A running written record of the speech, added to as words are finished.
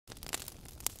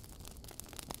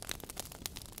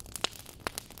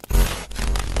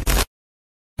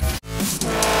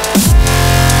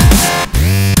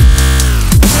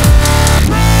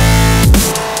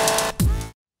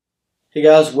Hey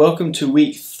guys, welcome to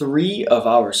week 3 of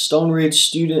our Stone Ridge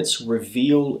Students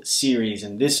Reveal series.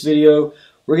 In this video,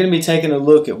 we're going to be taking a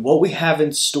look at what we have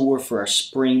in store for our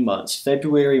spring months,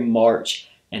 February, March,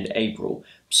 and April.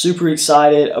 I'm super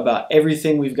excited about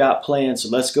everything we've got planned, so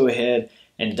let's go ahead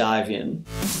and dive in.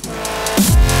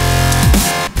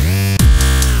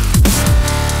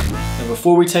 Now,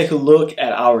 before we take a look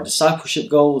at our discipleship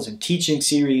goals and teaching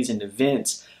series and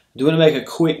events, I do want to make a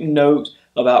quick note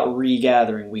about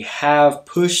regathering. We have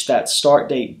pushed that start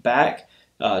date back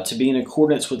to be in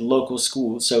accordance with local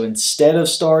schools. So instead of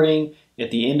starting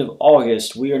at the end of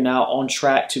August, we are now on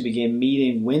track to begin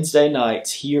meeting Wednesday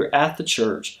nights here at the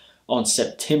church on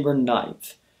September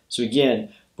 9th. So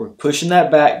again, we're pushing that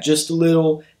back just a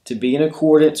little to be in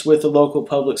accordance with the local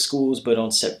public schools, but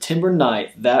on September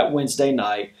 9th, that Wednesday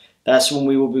night, that's when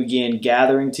we will begin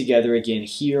gathering together again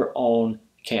here on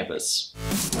campus.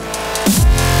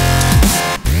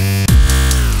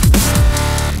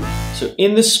 So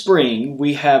in the spring,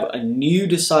 we have a new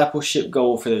discipleship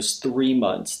goal for those 3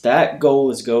 months. That goal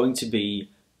is going to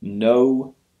be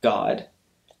know God.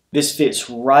 This fits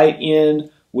right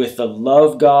in with the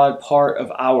love God part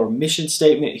of our mission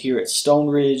statement here at Stone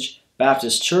Ridge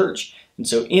Baptist Church. And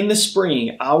so in the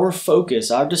spring, our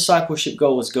focus, our discipleship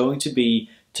goal is going to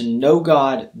be to know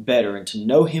God better and to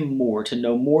know Him more, to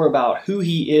know more about who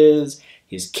He is,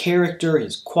 His character,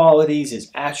 His qualities, His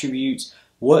attributes,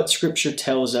 what Scripture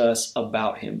tells us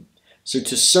about Him. So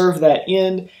to serve that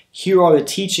end, here are the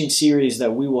teaching series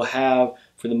that we will have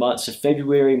for the months of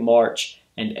February, March,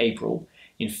 and April.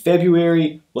 In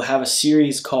February, we'll have a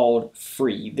series called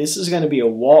Free. This is going to be a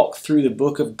walk through the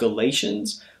book of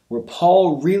Galatians, where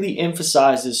Paul really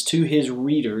emphasizes to his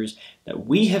readers that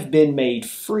we have been made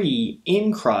free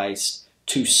in Christ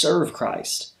to serve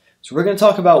Christ. So we're going to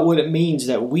talk about what it means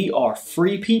that we are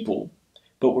free people,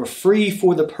 but we're free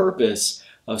for the purpose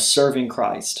of serving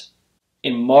Christ.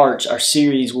 In March, our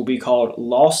series will be called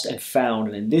Lost and Found,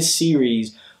 and in this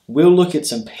series, we'll look at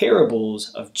some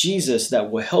parables of Jesus that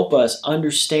will help us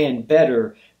understand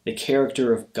better the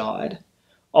character of God.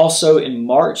 Also in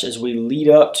March, as we lead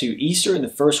up to Easter in the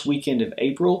first weekend of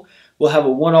April, we'll have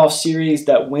a one-off series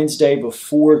that Wednesday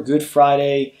before Good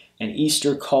Friday and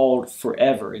Easter called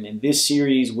Forever. And in this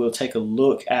series, we'll take a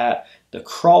look at the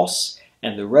cross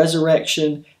and the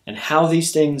resurrection and how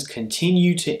these things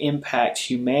continue to impact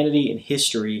humanity and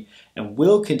history and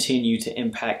will continue to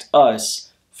impact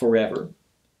us forever.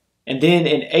 And then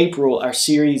in April, our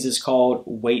series is called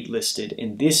Waitlisted.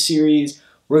 In this series,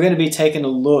 we're going to be taking a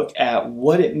look at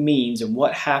what it means and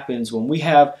what happens when we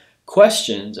have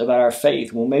questions about our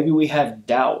faith, when maybe we have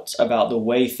doubts about the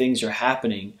way things are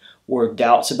happening or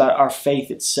doubts about our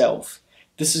faith itself.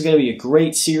 This is going to be a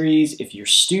great series if you're a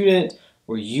student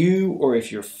or you or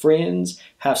if your friends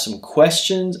have some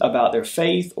questions about their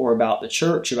faith or about the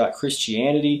church, about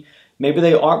Christianity. Maybe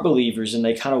they aren't believers and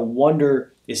they kind of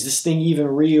wonder, is this thing even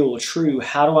real or true?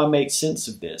 How do I make sense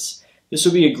of this? This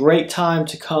will be a great time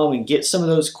to come and get some of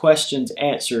those questions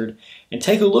answered and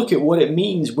take a look at what it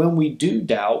means when we do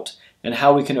doubt and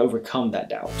how we can overcome that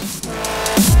doubt.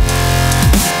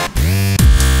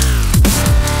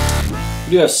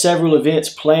 We do have several events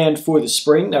planned for the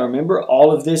spring. Now remember,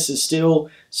 all of this is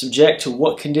still subject to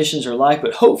what conditions are like,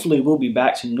 but hopefully we'll be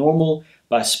back to normal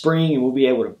by spring and we'll be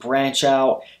able to branch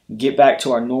out and get back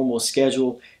to our normal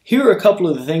schedule. Here are a couple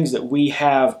of the things that we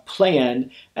have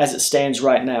planned as it stands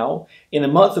right now. In the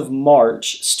month of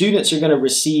March, students are going to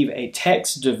receive a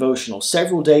text devotional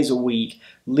several days a week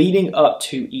leading up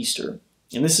to Easter.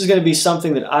 And this is going to be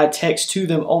something that I text to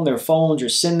them on their phones or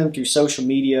send them through social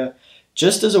media,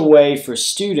 just as a way for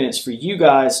students, for you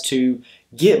guys to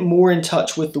get more in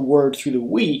touch with the Word through the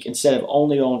week instead of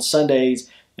only on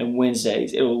Sundays and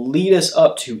Wednesdays. It will lead us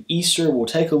up to Easter. We'll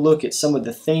take a look at some of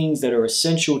the things that are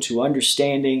essential to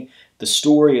understanding the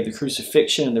story of the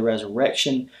crucifixion and the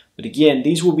resurrection. But again,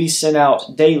 these will be sent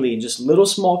out daily in just little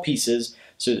small pieces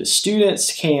so that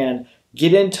students can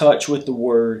get in touch with the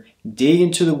Word, dig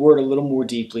into the Word a little more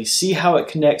deeply, see how it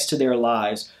connects to their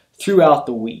lives throughout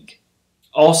the week.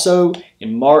 Also,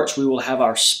 in March, we will have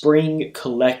our spring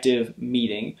collective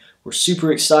meeting. We're super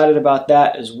excited about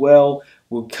that as well.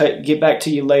 We'll get back to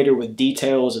you later with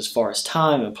details as far as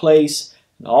time and place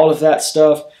and all of that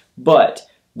stuff. But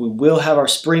we will have our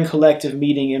spring collective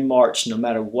meeting in March no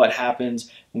matter what happens.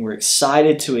 And we're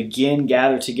excited to again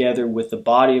gather together with the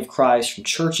body of Christ from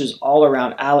churches all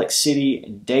around Alex City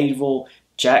and Dadeville,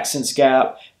 Jackson's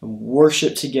Gap, and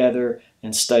worship together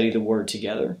and study the Word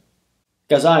together.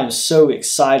 Guys, I am so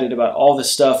excited about all the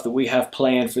stuff that we have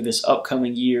planned for this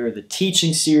upcoming year, the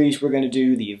teaching series we're going to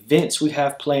do, the events we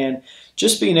have planned,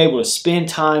 just being able to spend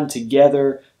time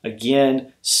together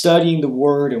Again, studying the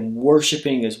Word and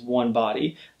worshiping as one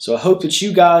body. So I hope that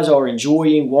you guys are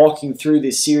enjoying walking through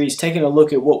this series, taking a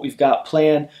look at what we've got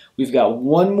planned. We've got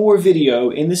one more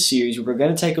video in the series where we're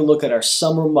going to take a look at our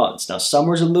summer months. Now,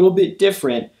 summer's a little bit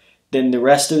different than the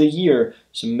rest of the year,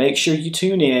 so make sure you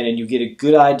tune in and you get a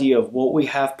good idea of what we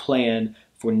have planned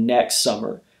for next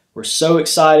summer. We're so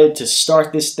excited to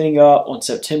start this thing up on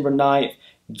September 9th,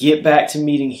 get back to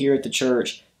meeting here at the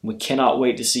church. We cannot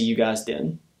wait to see you guys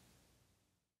then.